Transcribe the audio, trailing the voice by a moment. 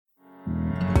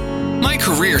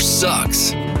career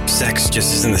sucks. Sex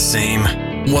just isn't the same.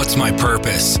 What's my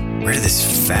purpose? Where did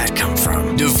this fat come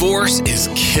from? Divorce is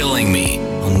killing me.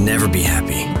 I'll never be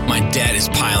happy. My debt is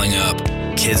piling up.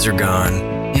 Kids are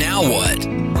gone. Now what?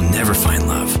 I'll never find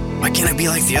love. Why can't I be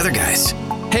like the other guys?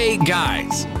 Hey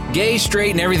guys, gay, straight,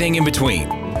 and everything in between.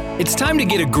 It's time to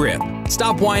get a grip.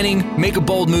 Stop whining, make a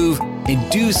bold move,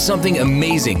 and do something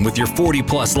amazing with your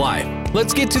 40-plus life.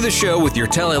 Let's get to the show with your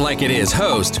Tell It Like It Is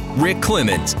host, Rick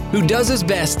Clemens, who does his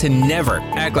best to never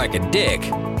act like a dick,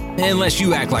 unless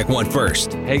you act like one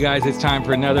first. Hey guys, it's time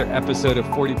for another episode of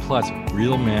 40 Plus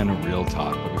Real Men, Real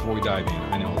Talk. But before we dive in,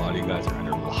 I know a lot of you guys are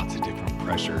under lots of different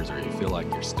pressures or you feel like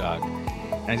you're stuck.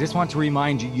 And I just want to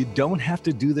remind you, you don't have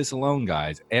to do this alone,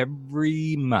 guys.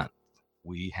 Every month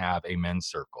we have a men's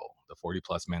circle, the 40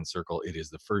 Plus Men's Circle. It is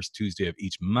the first Tuesday of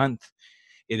each month.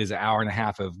 It is an hour and a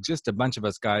half of just a bunch of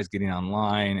us guys getting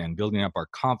online and building up our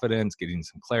confidence, getting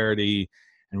some clarity,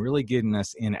 and really getting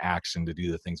us in action to do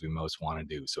the things we most want to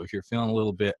do. So if you're feeling a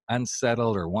little bit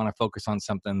unsettled or want to focus on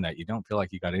something that you don't feel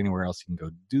like you got anywhere else you can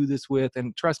go do this with,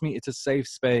 and trust me, it's a safe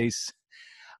space.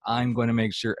 I'm going to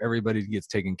make sure everybody gets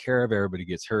taken care of, everybody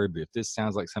gets heard. But if this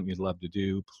sounds like something you'd love to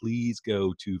do, please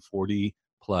go to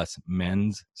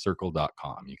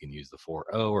 40plusmenscircle.com. You can use the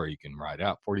 40 or you can write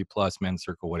out 40 plus men's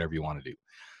circle, whatever you want to do.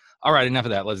 All right, enough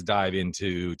of that. Let's dive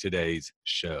into today's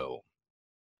show.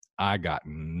 I got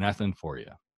nothing for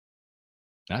you.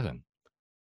 Nothing.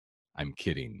 I'm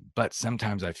kidding. But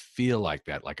sometimes I feel like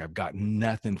that, like I've got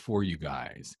nothing for you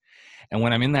guys. And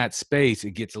when I'm in that space,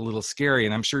 it gets a little scary.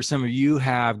 And I'm sure some of you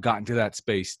have gotten to that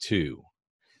space too.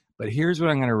 But here's what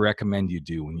I'm going to recommend you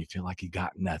do when you feel like you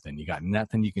got nothing. You got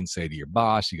nothing you can say to your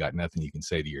boss. You got nothing you can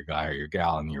say to your guy or your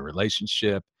gal in your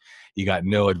relationship. You got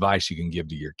no advice you can give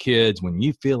to your kids. When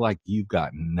you feel like you've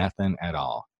got nothing at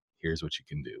all, here's what you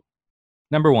can do.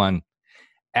 Number one,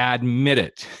 admit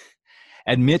it.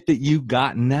 Admit that you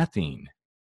got nothing.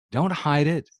 Don't hide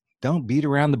it. Don't beat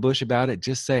around the bush about it.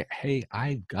 Just say, hey,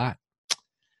 I've got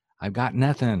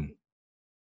nothing.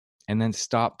 And then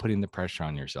stop putting the pressure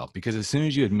on yourself. Because as soon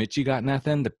as you admit you got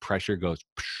nothing, the pressure goes,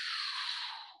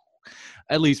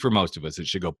 at least for most of us, it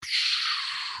should go,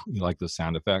 you like those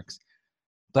sound effects.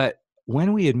 But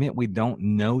when we admit we don't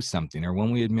know something, or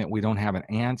when we admit we don't have an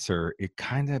answer, it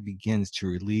kind of begins to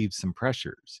relieve some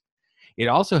pressures. It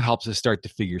also helps us start to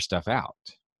figure stuff out.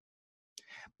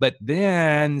 But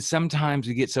then sometimes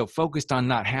we get so focused on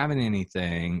not having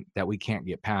anything that we can't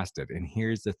get past it. And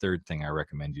here's the third thing I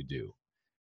recommend you do.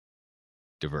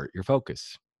 Divert your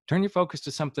focus. Turn your focus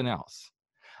to something else.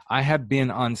 I have been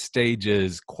on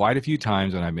stages quite a few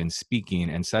times when I've been speaking,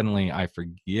 and suddenly I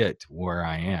forget where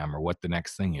I am or what the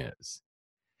next thing is.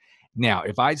 Now,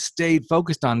 if I stayed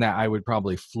focused on that, I would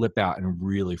probably flip out and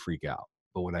really freak out.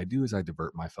 But what I do is I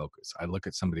divert my focus. I look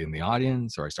at somebody in the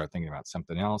audience, or I start thinking about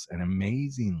something else, and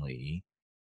amazingly,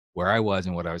 where I was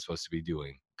and what I was supposed to be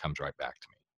doing comes right back to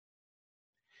me.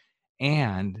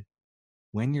 And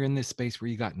when you're in this space where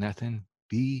you got nothing,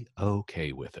 be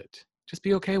okay with it. Just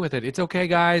be okay with it. It's okay,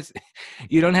 guys.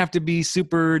 You don't have to be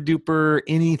super duper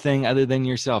anything other than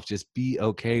yourself. Just be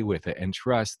okay with it and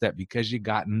trust that because you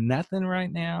got nothing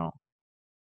right now,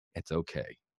 it's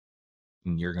okay.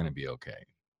 And you're going to be okay.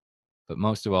 But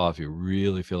most of all, if you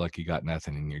really feel like you got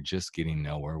nothing and you're just getting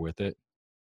nowhere with it,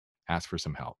 ask for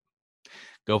some help.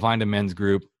 Go find a men's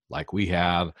group like we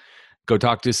have. Go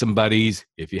talk to some buddies.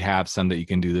 If you have some that you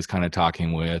can do this kind of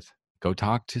talking with, go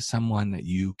talk to someone that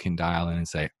you can dial in and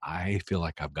say, I feel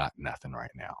like I've got nothing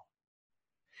right now.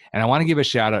 And I want to give a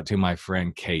shout out to my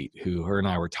friend Kate, who her and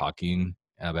I were talking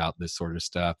about this sort of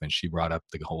stuff. And she brought up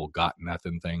the whole got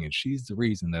nothing thing. And she's the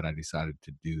reason that I decided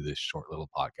to do this short little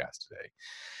podcast today.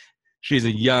 She's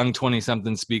a young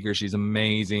 20-something speaker. She's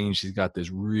amazing. She's got this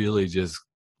really just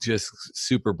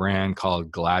super brand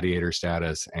called Gladiator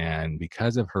Status. And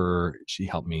because of her, she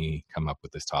helped me come up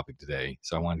with this topic today.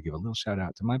 So I wanted to give a little shout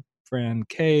out to my friend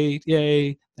Kate.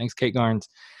 Yay. Thanks, Kate Garnes.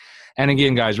 And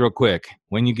again, guys, real quick,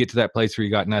 when you get to that place where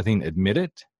you got nothing, admit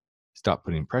it. Stop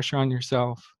putting pressure on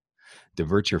yourself.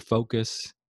 Divert your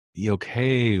focus. Be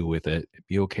okay with it.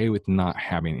 Be okay with not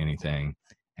having anything.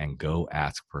 And go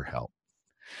ask for help.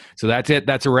 So that's it.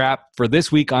 That's a wrap for this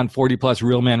week on 40 Plus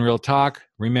Real Men, Real Talk.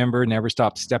 Remember, never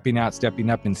stop stepping out, stepping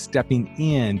up, and stepping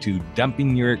into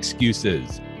dumping your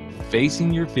excuses,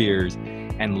 facing your fears,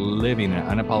 and living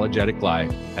an unapologetic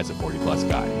life as a 40 Plus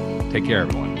guy. Take care,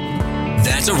 everyone.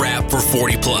 That's a wrap for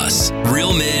 40 Plus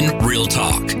Real Men, Real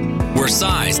Talk, where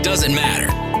size doesn't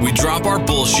matter. We drop our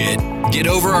bullshit, get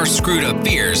over our screwed up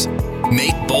fears,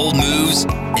 make bold moves,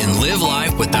 and live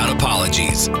life without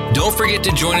apologies. Don't forget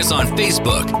to join us on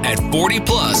Facebook at 40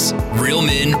 Plus Real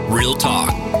Men, Real Talk.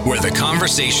 where the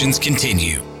conversations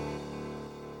continue.